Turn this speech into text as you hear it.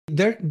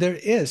there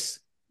is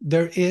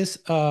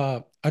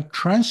a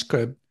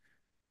transcript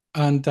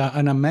and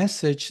a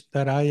message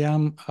that I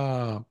am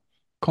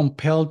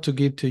compelled to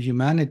give to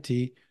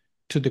humanity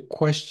to the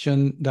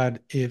question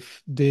that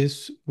if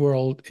this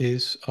world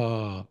is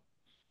not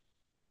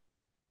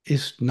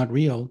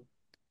real,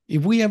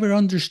 if we ever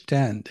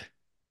understand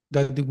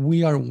that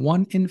we are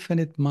one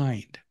infinite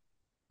mind,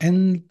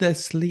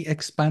 endlessly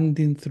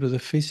expanding through the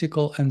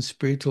physical and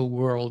spiritual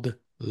world,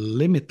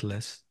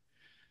 limitless,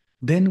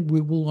 then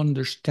we will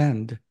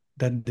understand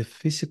that the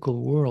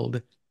physical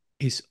world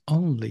is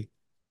only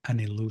an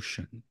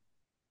illusion.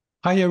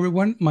 Hi,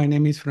 everyone. My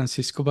name is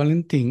Francisco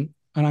Valentin,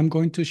 and I'm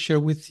going to share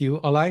with you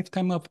a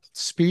lifetime of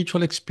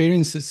spiritual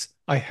experiences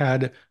I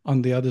had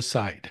on the other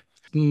side.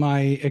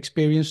 My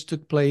experience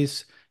took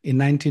place in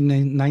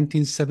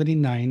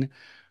 1979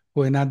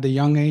 when, at the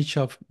young age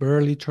of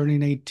barely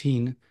turning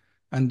 18,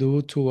 and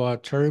due to a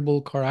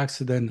terrible car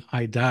accident,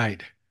 I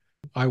died.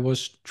 I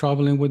was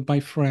traveling with my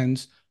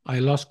friends. I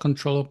lost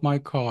control of my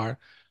car.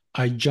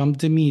 I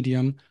jumped the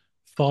median,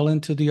 fall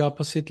into the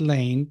opposite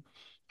lane.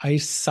 I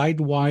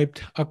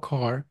sidewiped a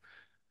car,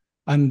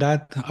 and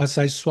that as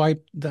I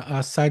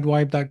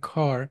sidewiped that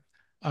car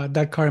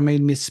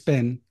made me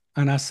spin.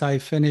 And as I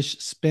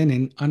finished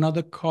spinning,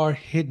 another car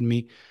hit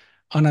me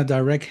on a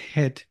direct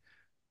hit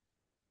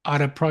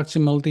at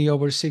approximately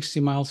over 60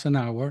 miles an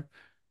hour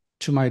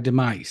to my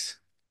demise.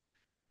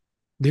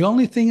 The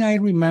only thing I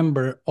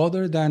remember,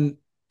 other than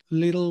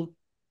little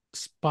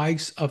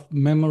spikes of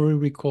memory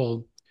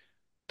recall,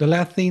 the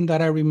last thing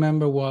that I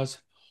remember was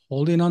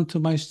holding onto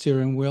my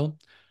steering wheel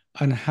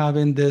and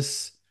having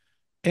this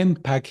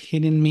impact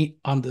hitting me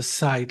on the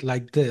side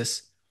like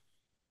this.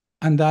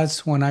 And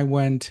that's when I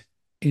went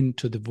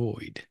into the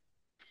void.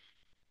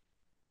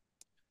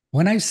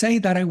 When I say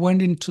that I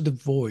went into the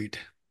void,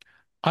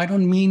 I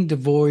don't mean the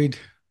void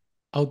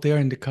out there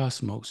in the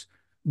cosmos,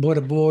 but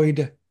a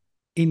void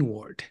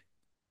inward,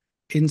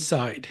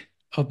 inside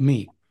of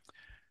me.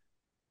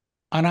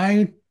 And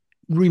I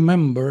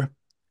remember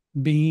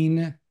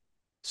being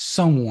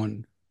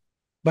someone,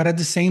 but at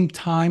the same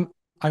time,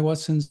 I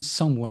wasn't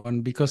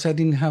someone because I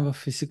didn't have a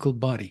physical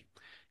body.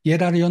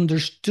 Yet I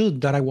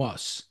understood that I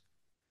was.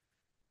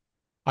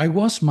 I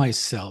was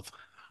myself.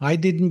 I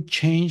didn't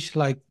change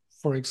like,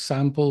 for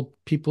example,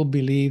 people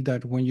believe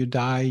that when you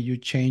die, you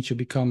change, you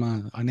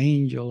become an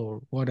angel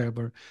or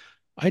whatever.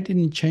 I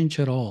didn't change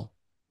at all.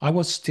 I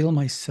was still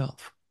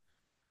myself.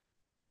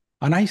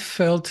 And I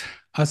felt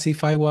as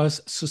if I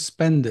was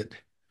suspended,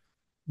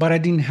 but I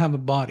didn't have a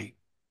body.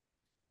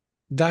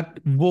 That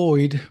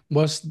void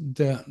was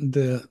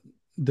the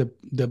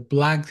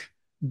black,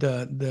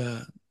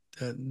 the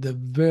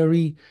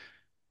very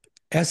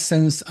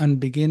essence and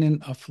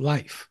beginning of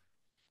life,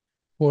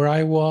 where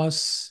I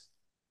was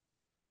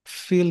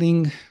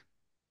feeling,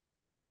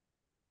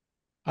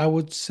 I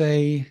would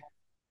say,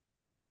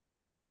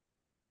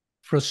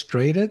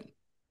 frustrated.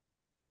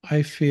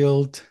 I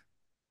felt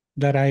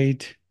that I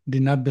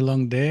did not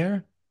belong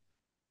there,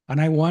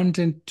 and I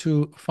wanted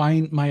to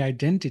find my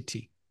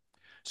identity.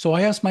 So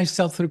I asked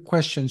myself three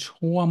questions.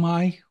 Who am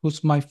I?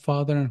 Who's my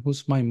father? And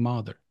who's my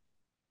mother?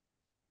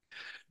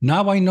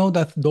 Now I know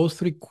that those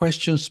three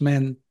questions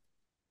meant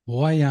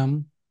who I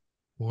am,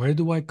 where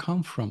do I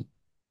come from,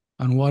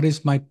 and what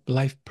is my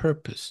life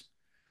purpose?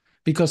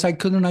 Because I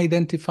couldn't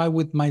identify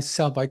with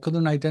myself. I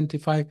couldn't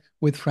identify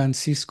with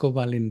Francisco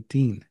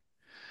Valentin.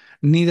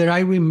 Neither I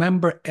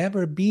remember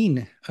ever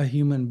being a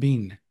human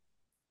being.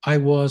 I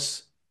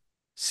was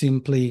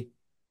simply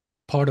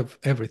part of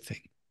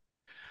everything.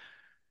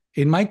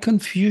 In my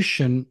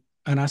confusion,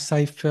 and as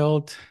I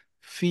felt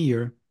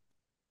fear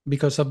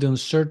because of the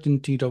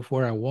uncertainty of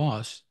where I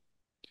was,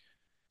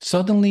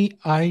 suddenly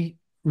I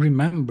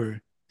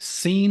remember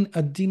seeing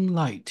a dim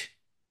light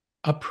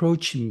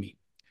approaching me.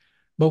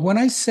 But when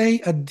I say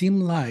a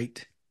dim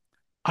light,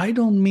 I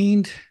don't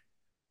mean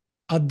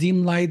a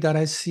dim light that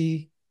I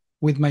see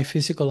with my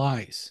physical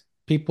eyes.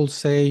 People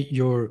say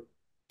your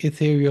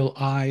ethereal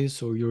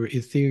eyes or your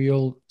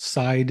ethereal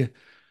side.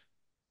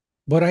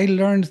 But I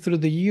learned through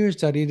the years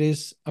that it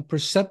is a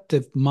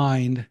perceptive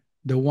mind,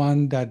 the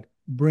one that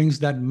brings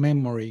that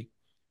memory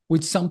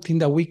with something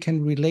that we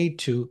can relate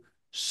to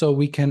so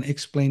we can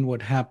explain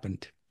what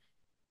happened.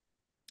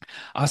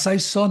 As I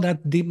saw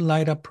that dim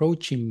light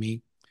approaching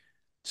me,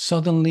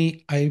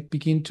 suddenly I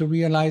begin to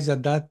realize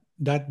that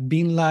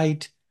dim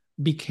light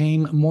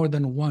became more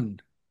than one.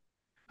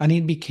 And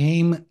it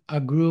became a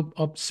group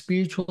of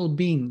spiritual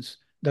beings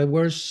that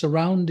were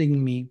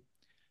surrounding me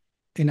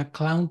in a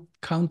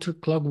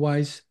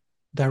counterclockwise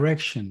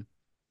direction.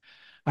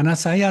 And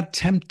as I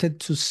attempted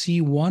to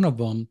see one of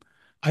them,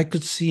 I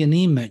could see an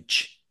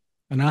image,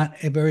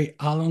 a very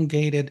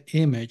elongated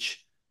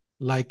image,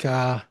 like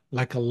a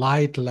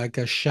light, like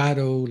a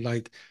shadow,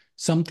 like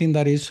something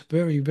that is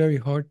very, very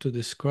hard to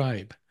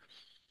describe.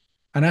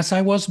 And as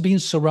I was being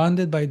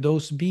surrounded by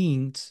those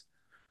beings,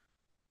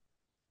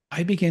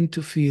 I began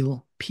to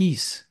feel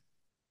peace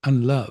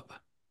and love.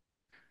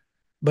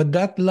 But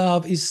that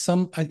love is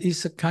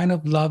a kind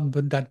of love,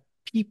 but that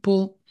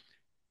people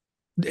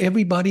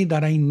Everybody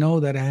that I know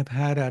that have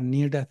had a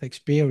near-death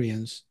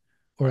experience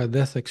or a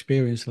death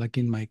experience, like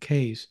in my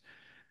case,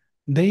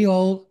 they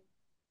all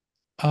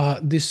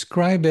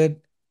describe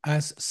it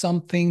as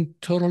something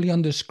totally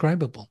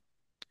undescribable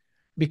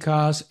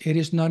because it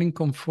is not in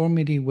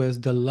conformity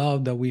with the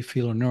love that we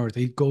feel on earth.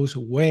 It goes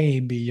way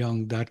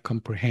beyond that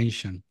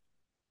comprehension.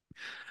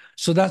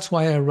 So that's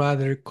why I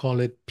rather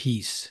call it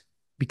peace,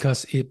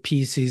 because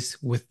peace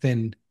is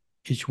within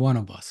each one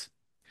of us.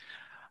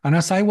 And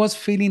as I was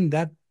feeling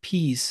that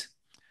peace,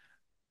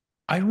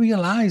 I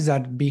realized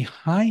that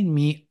behind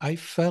me, I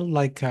felt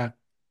like a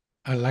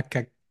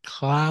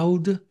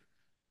cloud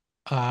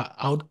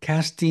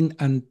outcasting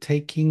and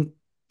taking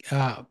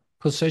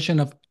possession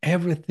of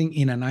everything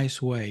in a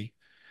nice way,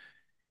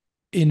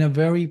 in a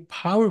very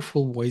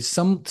powerful way,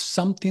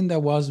 something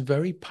that was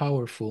very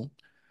powerful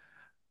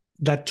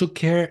that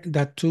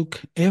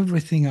took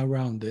everything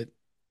around it.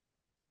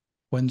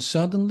 When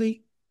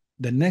suddenly,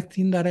 the next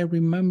thing that I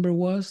remember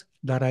was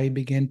that I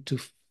began to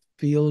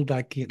feel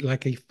like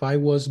if I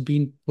was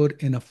being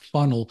put in a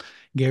funnel,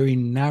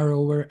 getting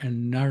narrower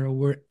and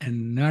narrower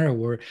and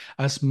narrower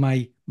as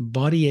my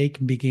body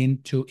ache began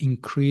to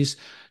increase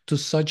to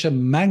such a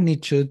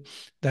magnitude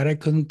that I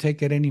couldn't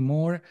take it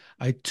anymore.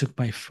 I took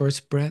my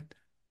first breath,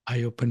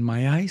 I opened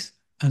my eyes,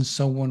 and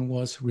someone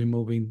was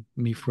removing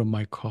me from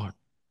my car.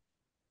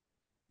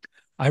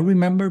 I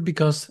remember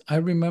because I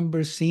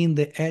remember seeing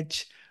the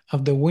edge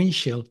of the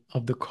windshield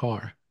of the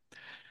car.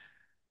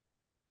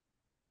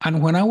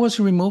 And when I was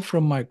removed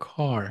from my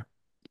car,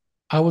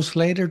 I was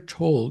later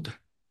told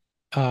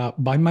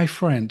by my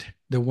friend,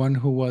 the one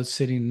who was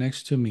sitting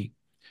next to me,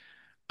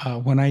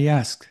 when I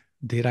asked,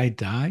 "Did I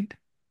die?"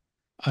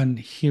 And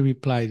he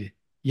replied,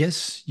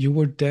 "Yes, you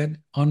were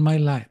dead on my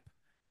lap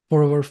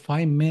for over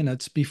 5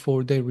 minutes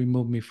before they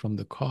removed me from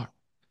the car."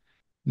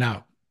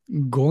 Now,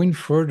 going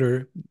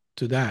further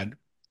to that,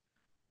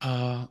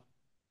 uh,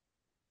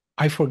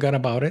 I forgot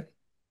about it.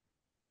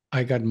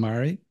 I got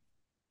married.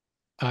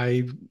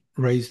 I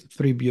raised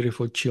three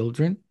beautiful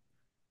children,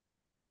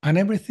 and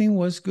everything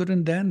was good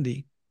and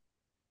dandy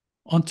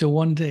until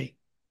one day.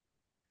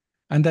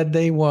 And that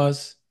day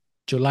was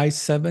July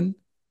 7,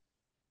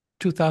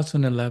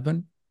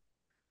 2011,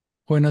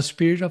 when a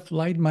spirit of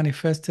light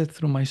manifested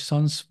through my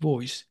son's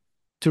voice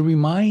to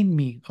remind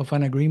me of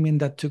an agreement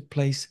that took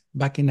place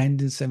back in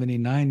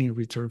 1979 in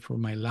return for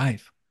my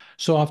life.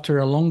 So after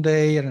a long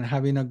day and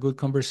having a good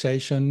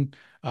conversation,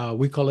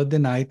 we call it the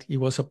night. It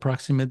was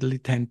approximately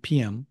 10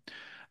 p.m.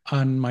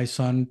 And my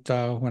son,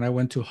 when I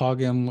went to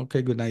hug him,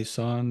 "Okay, good night,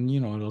 son.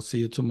 I'll see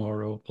you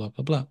tomorrow, blah,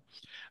 blah,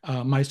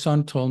 blah." My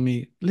son told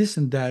me,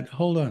 "Listen, Dad,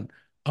 hold on.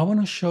 I want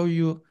to show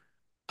you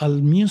a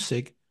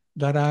music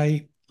that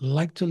I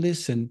like to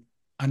listen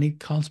and it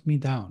calms me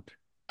down.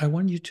 I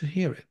want you to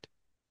hear it."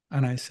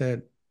 And I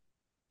said,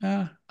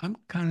 "I'm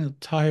kind of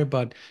tired,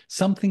 but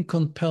something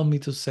compelled me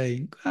to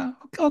say,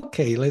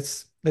 okay,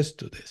 let's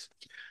do this."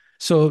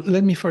 So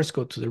let me first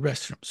go to the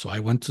restroom. So I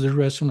went to the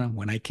restroom, and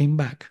when I came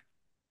back,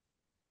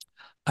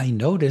 I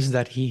noticed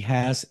that he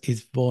has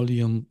his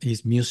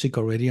music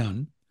already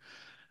on,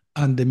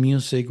 and the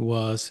music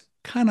was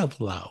kind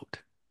of loud.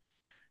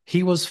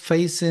 He was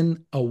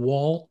facing a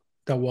wall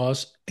that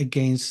was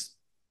against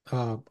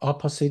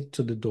opposite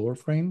to the door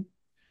frame.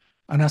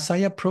 And as I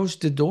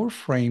approached the door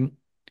frame,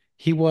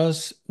 he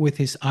was with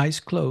his eyes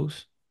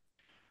closed,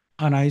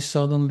 and he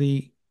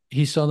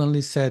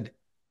suddenly said,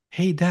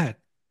 "Hey, Dad,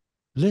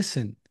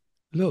 listen,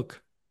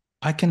 look,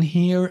 I can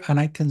hear and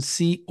I can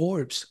see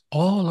orbs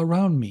all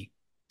around me."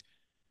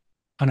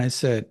 And I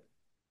said,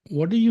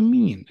 "What do you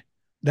mean?"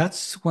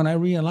 That's when I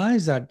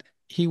realized that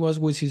he was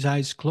with his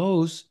eyes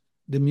closed,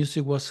 the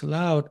music was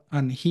loud,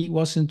 and he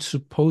wasn't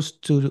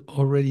supposed to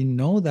already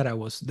know that I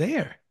was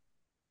there.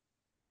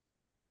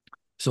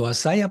 So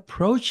as I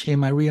approached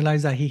him, I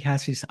realized that he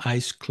has his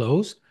eyes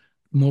closed,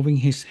 moving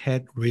his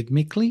head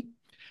rhythmically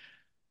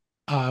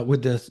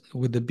with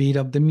the beat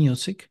of the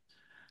music.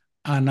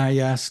 And I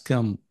asked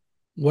him,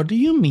 "What do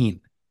you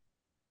mean?"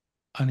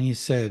 And he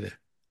said,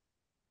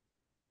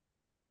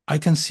 "I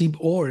can see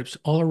orbs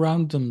all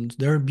around them.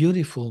 They're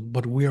beautiful,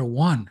 but we are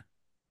one."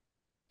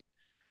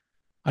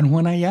 And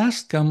when I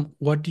asked him,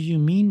 "What do you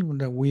mean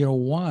that we are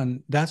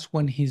one?" That's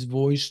when his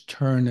voice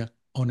turned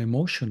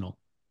unemotional.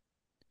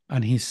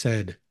 And he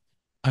said,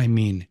 "I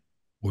mean,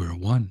 we're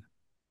one."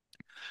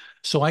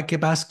 So I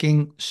kept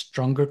asking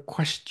stronger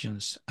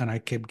questions and I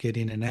kept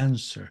getting an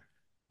answer.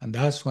 And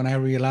that's when I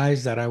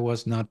realized that I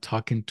was not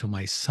talking to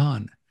my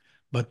son,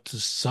 but to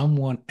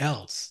someone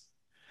else,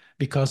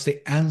 because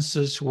the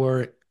answers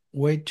were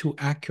way too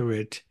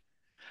accurate.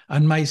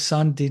 And my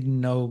son didn't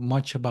know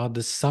much about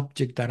the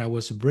subject that I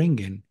was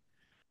bringing.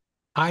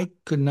 I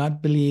could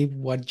not believe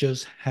what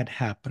just had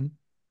happened.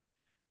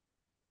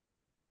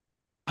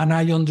 And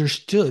I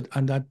understood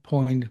at that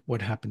point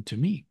what happened to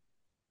me.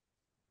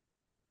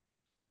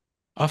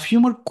 A few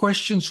more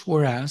questions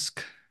were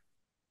asked,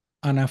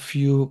 and a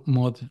few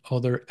more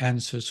other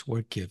answers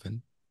were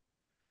given.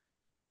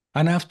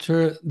 And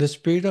after the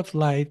spirit of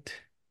light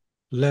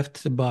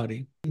left the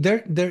body,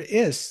 there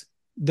is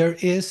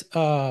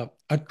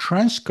a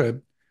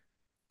transcript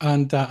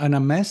and a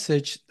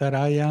message that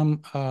I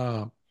am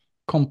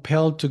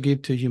compelled to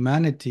give to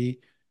humanity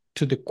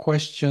to the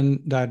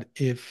question that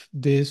if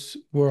this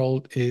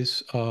world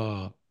is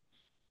not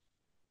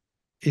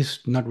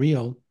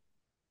real,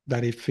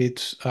 that if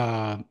it's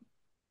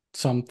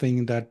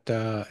something that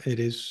it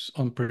is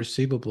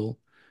unperceivable,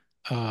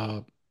 uh,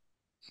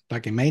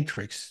 like a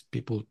matrix,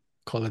 people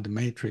call it the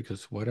matrix or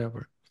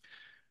whatever.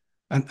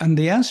 And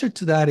the answer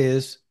to that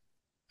is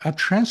a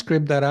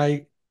transcript that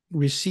I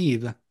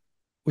receive,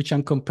 which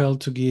I'm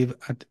compelled to give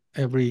at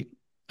every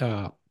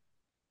uh,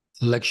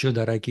 lecture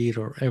that I give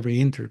or every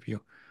interview.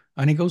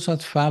 And it goes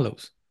as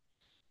follows.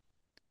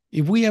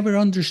 If we ever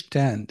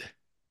understand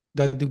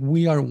that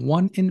we are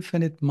one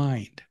infinite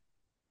mind,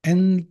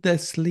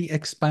 endlessly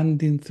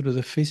expanding through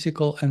the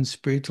physical and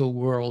spiritual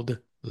world,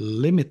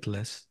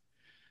 limitless,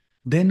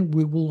 then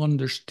we will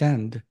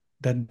understand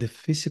that the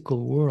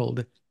physical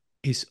world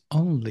is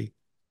only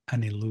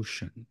an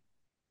illusion.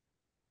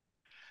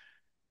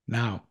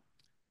 Now,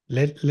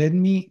 let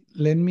me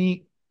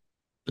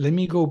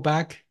go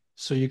back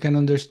so you can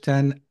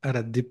understand at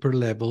a deeper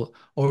level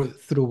or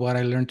through what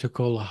I learned to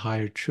call a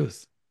higher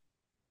truth.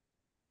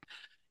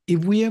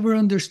 If we ever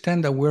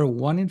understand that we're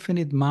one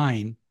infinite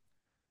mind,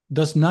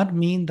 does not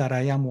mean that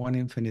I am one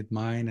infinite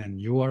mind and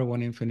you are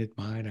one infinite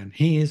mind and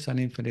he is an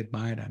infinite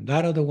mind and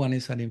that other one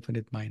is an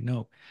infinite mind.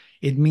 No,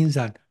 it means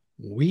that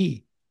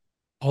we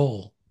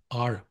all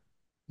are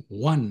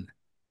one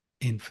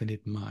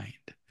infinite mind.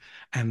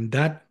 And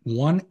that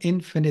one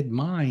infinite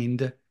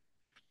mind,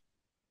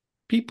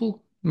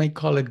 people may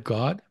call it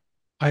God.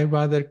 I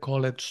rather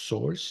call it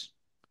source.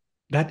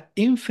 That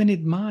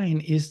infinite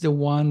mind is the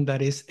one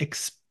that is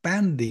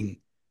expanding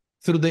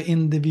through the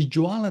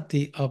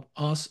individuality of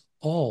us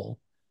all,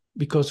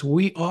 because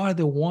we are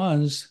the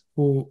ones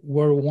who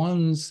were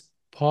once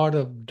part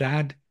of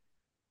that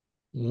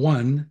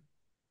one,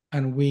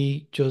 and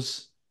we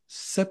just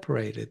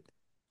separated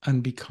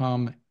and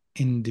become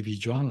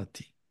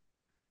individuality.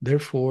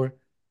 Therefore,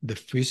 the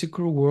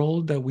physical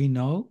world that we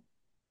know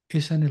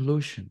is an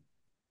illusion.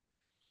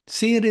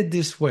 See it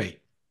this way.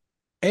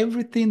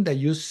 Everything that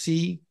you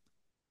see,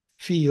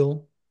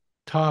 feel,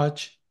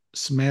 touch,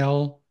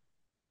 smell,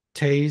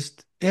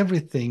 taste,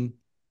 everything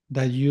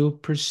that you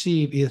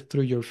perceive is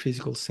through your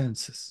physical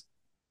senses.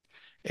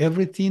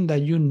 Everything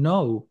that you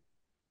know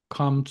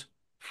comes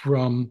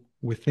from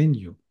within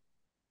you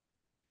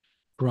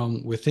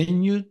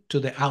to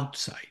the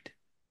outside.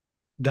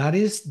 That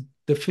is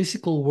the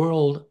physical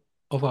world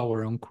of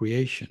our own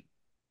creation,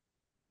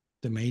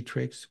 the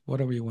matrix,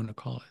 whatever you want to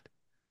call it.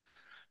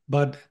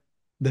 But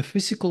the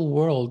physical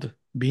world,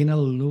 being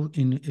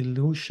an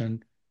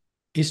illusion,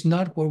 is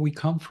not where we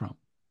come from.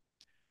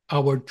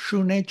 Our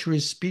true nature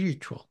is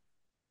spiritual.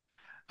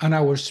 And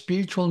our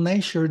spiritual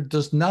nature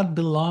does not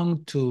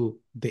belong to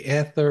the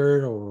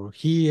ether or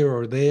here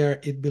or there.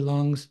 It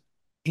belongs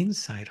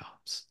inside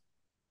us,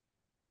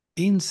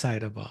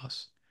 inside of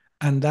us.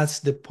 And that's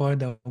the part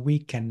that we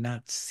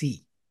cannot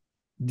see.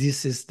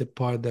 This is the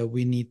part that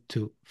we need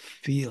to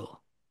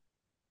feel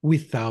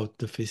without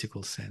the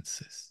physical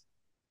senses.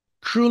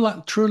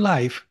 True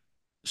life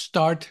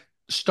started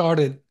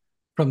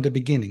from the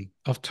beginning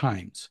of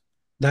times.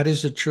 That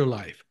is the true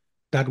life.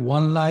 That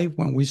one life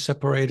when we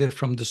separated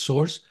from the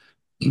source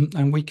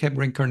and we kept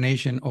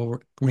reincarnating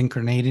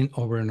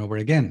over and over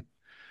again.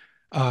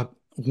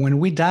 When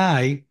we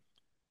die,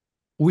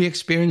 we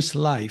experience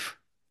life,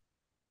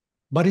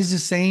 but it's the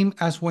same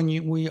as when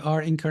we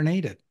are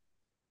incarnated.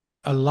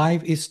 A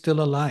life is still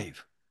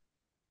alive,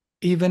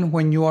 even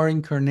when you are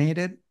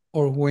incarnated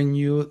or when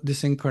you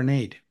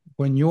disincarnate.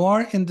 When you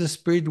are in the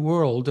spirit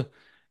world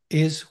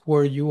is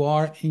where you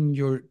are in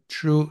your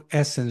true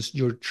essence,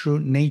 your true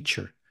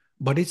nature,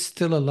 but it's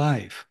still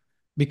alive.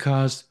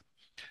 Because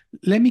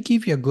let me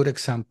give you a good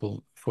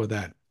example for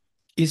that.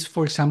 Is,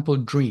 for example,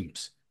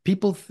 dreams.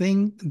 People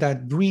think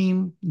that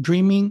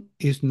dreaming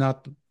is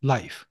not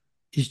life.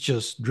 It's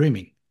just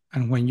dreaming.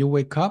 And when you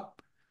wake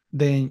up,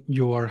 then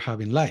you are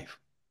having life,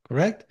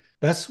 correct?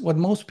 That's what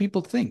most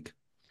people think.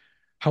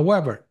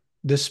 However,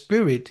 the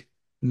spirit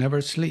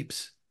never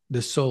sleeps.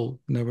 The soul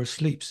never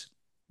sleeps.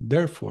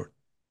 Therefore,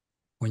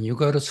 when you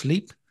go to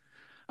sleep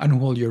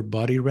and while your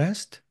body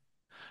rests,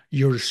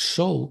 your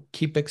soul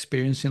keep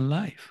experiencing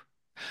life.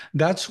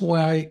 That's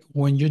why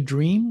when you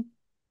dream,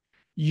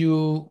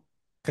 you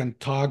can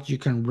talk, you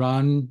can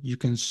run, you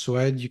can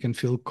sweat, you can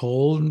feel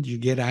cold, you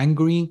get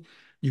angry,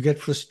 you get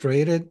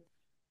frustrated.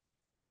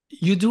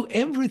 You do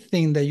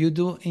everything that you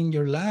do in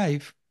your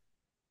life,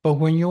 but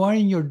when you are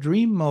in your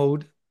dream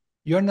mode,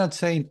 you're not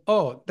saying,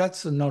 "Oh,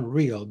 that's not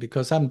real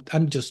because I'm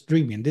just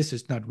dreaming. This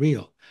is not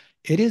real."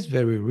 It is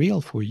very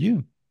real for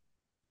you.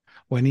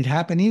 When it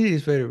happened, it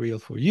is very real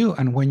for you.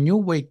 And when you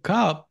wake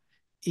up,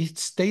 it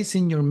stays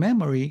in your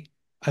memory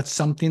as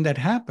something that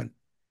happened.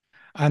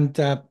 And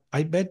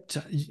I bet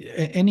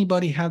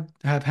anybody have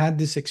had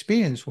this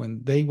experience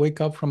when they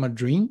wake up from a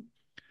dream.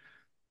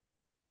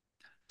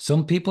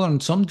 Some people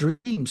on some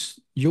dreams,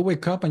 you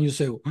wake up and you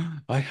say, "Oh,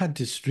 I had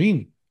this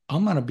dream.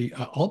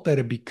 I'll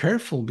better be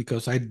careful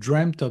because I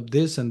dreamt of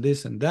this and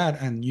this and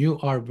that, and you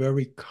are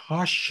very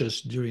cautious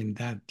during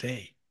that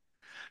day.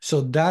 So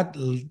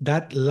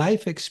that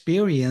life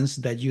experience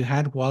that you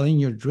had while in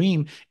your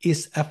dream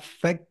is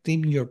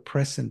affecting your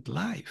present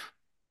life.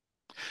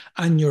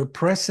 And your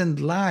present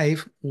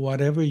life,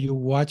 whatever you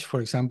watch,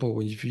 for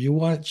example, if you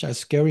watch a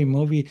scary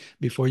movie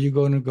before you're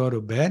going to go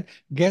to bed,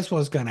 guess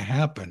what's going to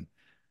happen?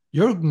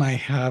 You might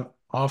have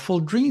awful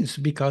dreams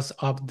because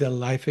of the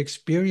life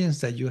experience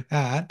that you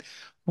had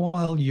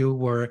while you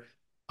were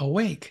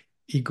awake.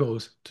 It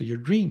goes to your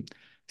dream.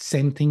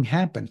 Same thing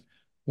happened.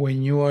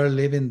 When you are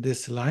living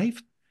this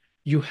life,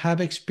 you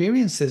have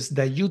experiences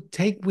that you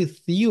take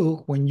with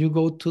you when you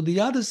go to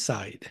the other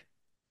side.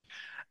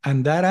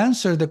 And that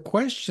answered the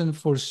question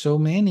for so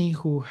many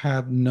who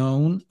have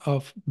known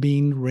of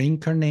being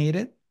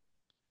reincarnated,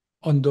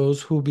 on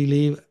those who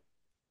believe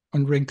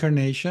on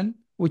reincarnation,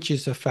 which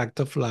is a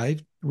fact of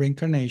life,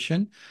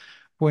 reincarnation,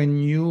 when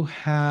you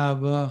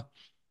have a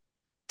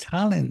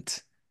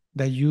talent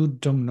that you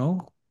don't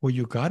know where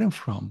you got it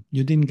from.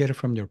 You didn't get it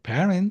from your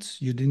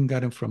parents, you didn't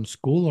get it from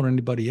school or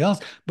anybody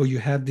else, but you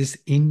have this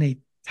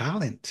innate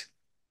talent.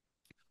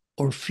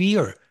 Or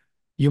fear.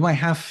 You might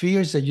have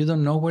fears that you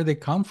don't know where they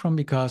come from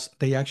because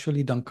they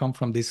actually don't come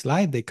from this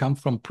life, they come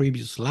from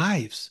previous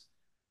lives.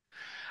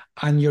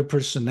 And your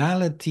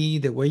personality,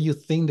 the way you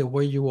think, the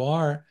way you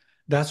are,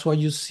 that's why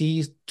you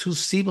see two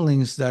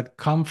siblings that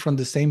come from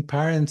the same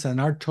parents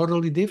and are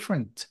totally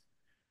different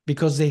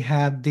because they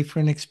had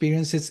different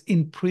experiences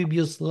in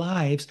previous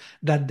lives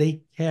that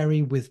they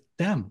carry with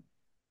them.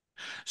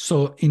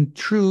 So in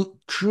true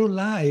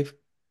life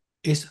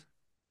is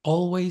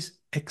always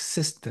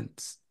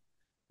existence.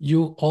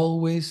 You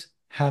always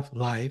have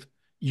life.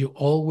 You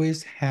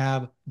always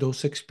have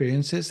those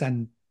experiences,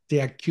 and the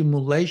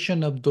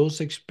accumulation of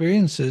those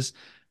experiences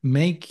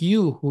make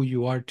you who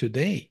you are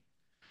today.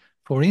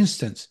 For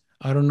instance,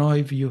 I don't know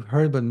if you've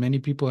heard, but many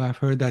people have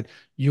heard that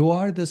you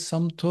are the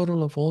sum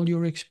total of all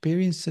your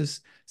experiences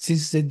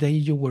since the day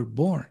you were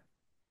born,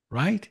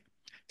 right?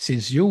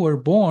 Since you were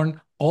born,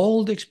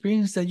 all the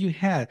experience that you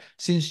had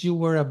since you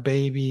were a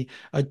baby,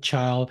 a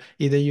child,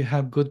 either you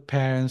have good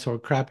parents or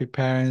crappy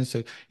parents,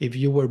 or if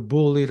you were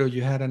bullied or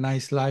you had a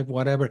nice life,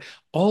 whatever,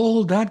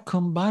 all that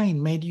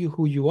combined made you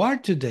who you are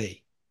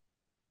today.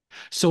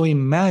 So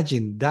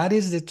imagine that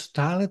is the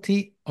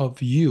totality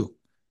of you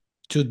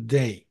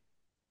today.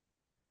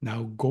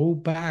 Now go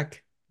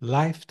back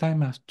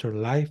lifetime after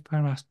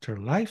lifetime after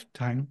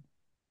lifetime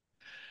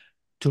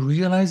to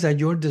realize that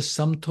you're the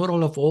sum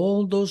total of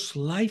all those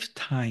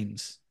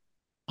lifetimes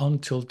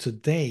until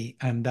today,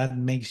 and that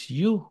makes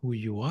you who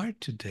you are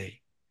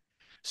today.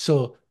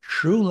 So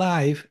true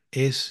life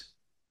is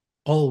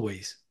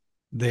always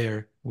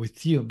there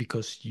with you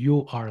because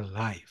you are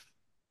alive.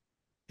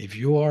 If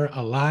you are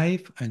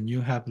alive and you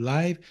have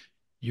life,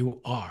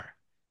 you are.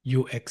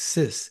 You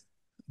exist.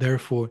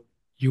 Therefore,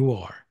 you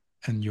are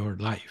and your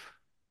life.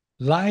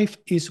 Life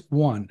is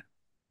one,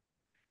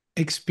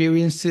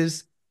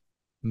 experiences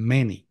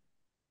many.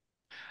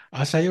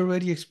 As I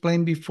already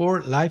explained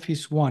before, life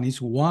is one.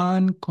 It's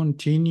one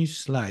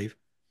continuous life,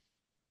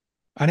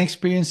 and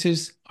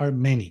experiences are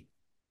many.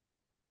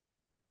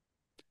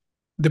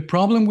 The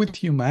problem with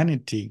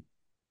humanity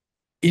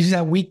is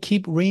that we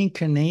keep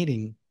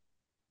reincarnating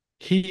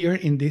here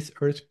in this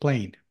earth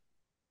plane.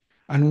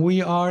 And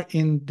we are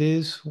in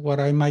this, what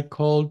I might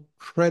call,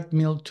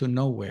 treadmill to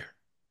nowhere.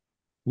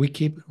 We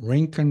keep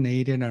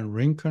reincarnating and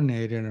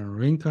reincarnating and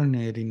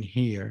reincarnating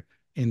here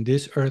in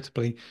this earth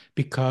plane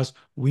because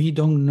we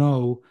don't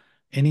know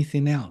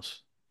anything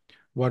else.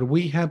 What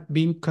we have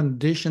been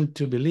conditioned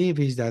to believe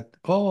is that,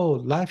 oh,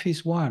 life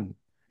is one.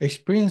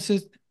 Experience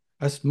it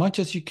as much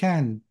as you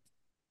can.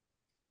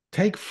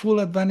 Take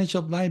full advantage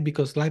of life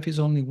because life is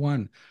only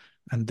one.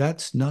 And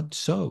that's not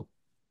so.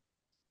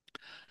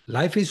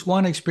 Life is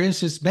one,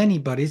 experience is many,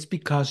 but it's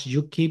because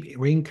you keep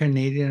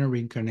reincarnating and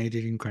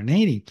reincarnating,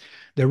 reincarnating.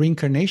 The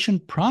reincarnation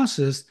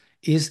process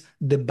is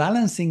the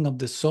balancing of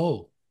the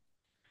soul.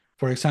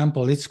 For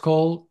example, it's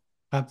called,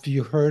 have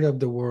you heard of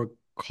the word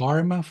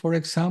karma, for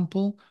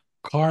example?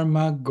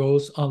 Karma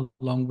goes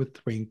along with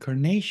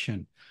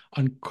reincarnation.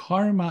 And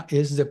karma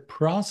is the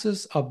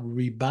process of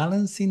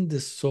rebalancing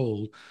the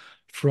soul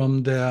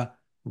from the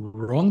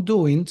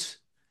wrongdoings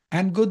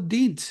and good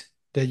deeds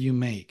that you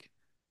make.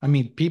 I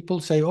mean,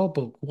 people say, oh,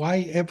 but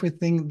why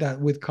everything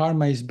that with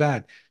karma is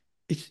bad?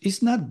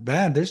 It's not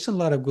bad. There's a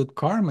lot of good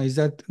karma. Is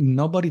that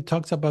nobody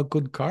talks about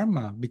good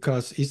karma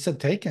because it's a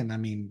taken. I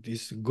mean,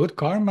 it's good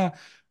karma.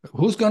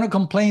 Who's going to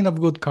complain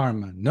of good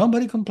karma?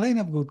 Nobody complain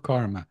of good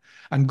karma.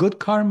 And good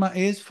karma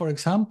is, for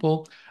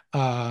example,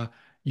 uh,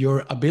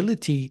 your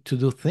ability to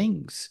do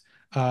things,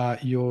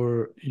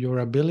 your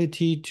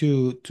ability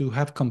to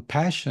have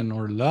compassion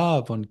or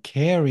love and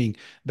caring.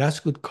 That's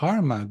good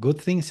karma.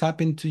 Good things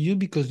happen to you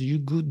because you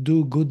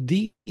do good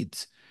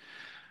deeds.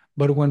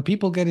 But when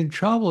people get in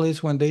trouble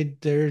is when they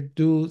dare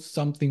do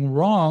something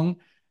wrong.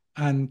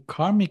 And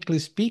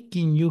karmically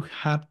speaking, you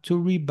have to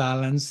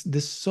rebalance the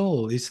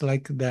soul. It's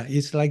like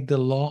the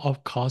law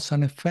of cause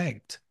and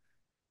effect.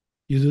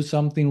 You do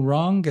something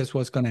wrong, guess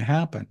what's going to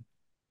happen?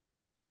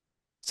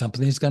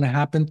 Something is going to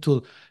happen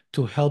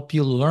to help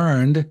you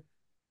learn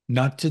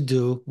not to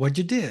do what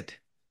you did.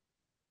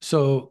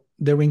 So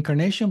the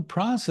reincarnation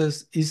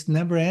process is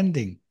never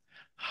ending.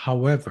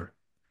 However,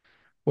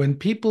 when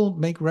people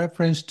make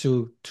reference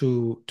to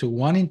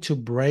wanting to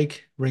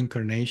break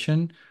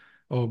reincarnation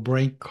or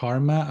break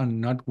karma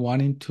and not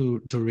wanting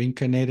to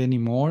reincarnate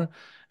anymore,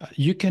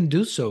 you can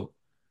do so.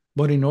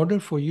 But in order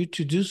for you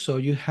to do so,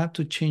 you have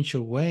to change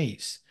your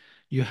ways.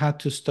 You have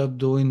to stop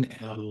doing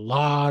a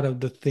lot of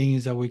the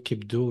things that we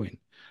keep doing.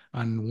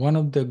 And one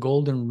of the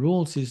golden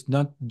rules is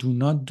not do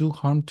not do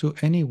harm to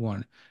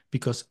anyone,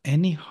 because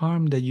any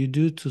harm that you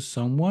do to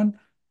someone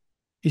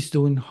is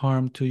doing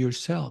harm to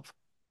yourself.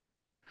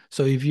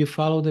 So if you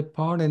follow the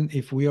part and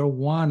if we are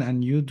one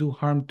and you do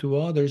harm to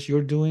others,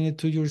 you're doing it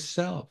to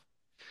yourself.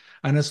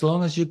 And as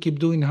long as you keep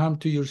doing harm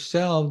to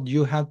yourself,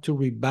 you have to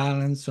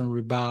rebalance and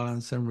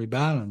rebalance and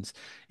rebalance.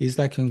 It's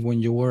like when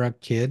you were a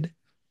kid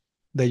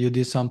that you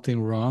did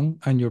something wrong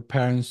and your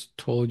parents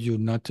told you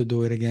not to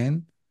do it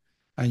again,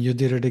 and you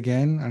did it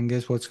again, and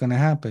guess what's going to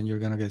happen? You're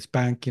going to get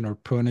spanking or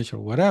punished or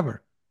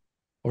whatever,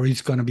 or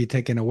it's going to be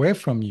taken away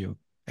from you,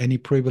 any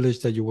privilege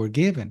that you were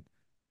given.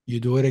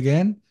 You do it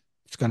again,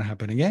 it's going to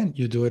happen again.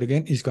 You do it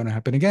again, it's going to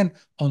happen again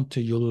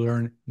until you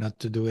learn not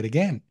to do it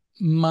again.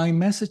 My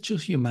message to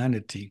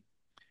humanity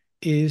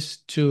is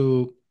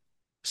to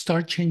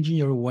start changing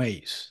your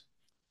ways.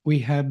 We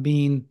have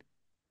been,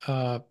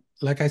 uh,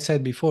 like I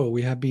said before,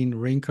 we have been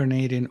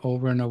reincarnating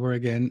over and over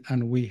again,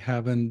 and we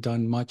haven't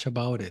done much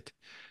about it.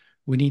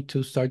 We need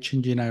to start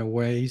changing our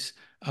ways,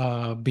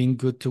 being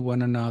good to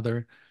one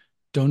another.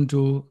 Don't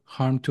do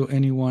harm to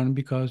anyone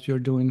because you're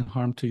doing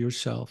harm to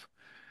yourself.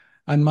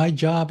 And my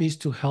job is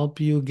to help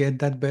you get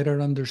that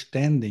better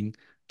understanding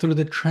through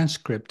the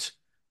transcripts,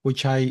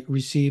 which I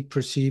receive,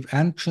 perceive,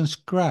 and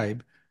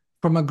transcribe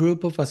from a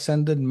group of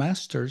ascended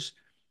masters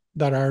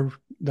that are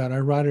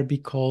rather be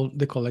called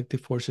the collective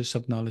forces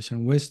of knowledge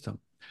and wisdom.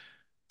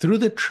 Through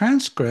the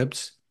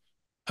transcripts,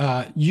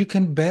 you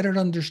can better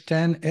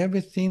understand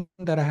everything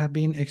that I have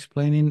been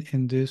explaining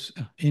in this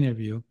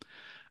interview,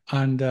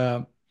 and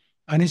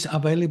it's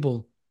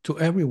available to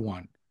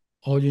everyone.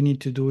 All you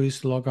need to do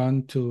is log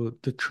on to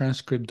the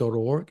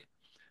transcript.org,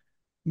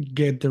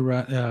 get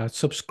the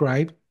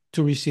subscribe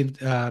to receive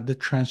the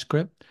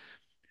transcript,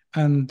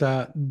 and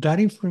that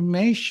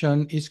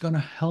information is going to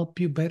help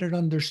you better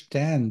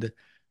understand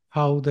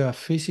how the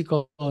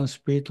physical and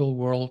spiritual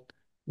world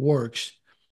works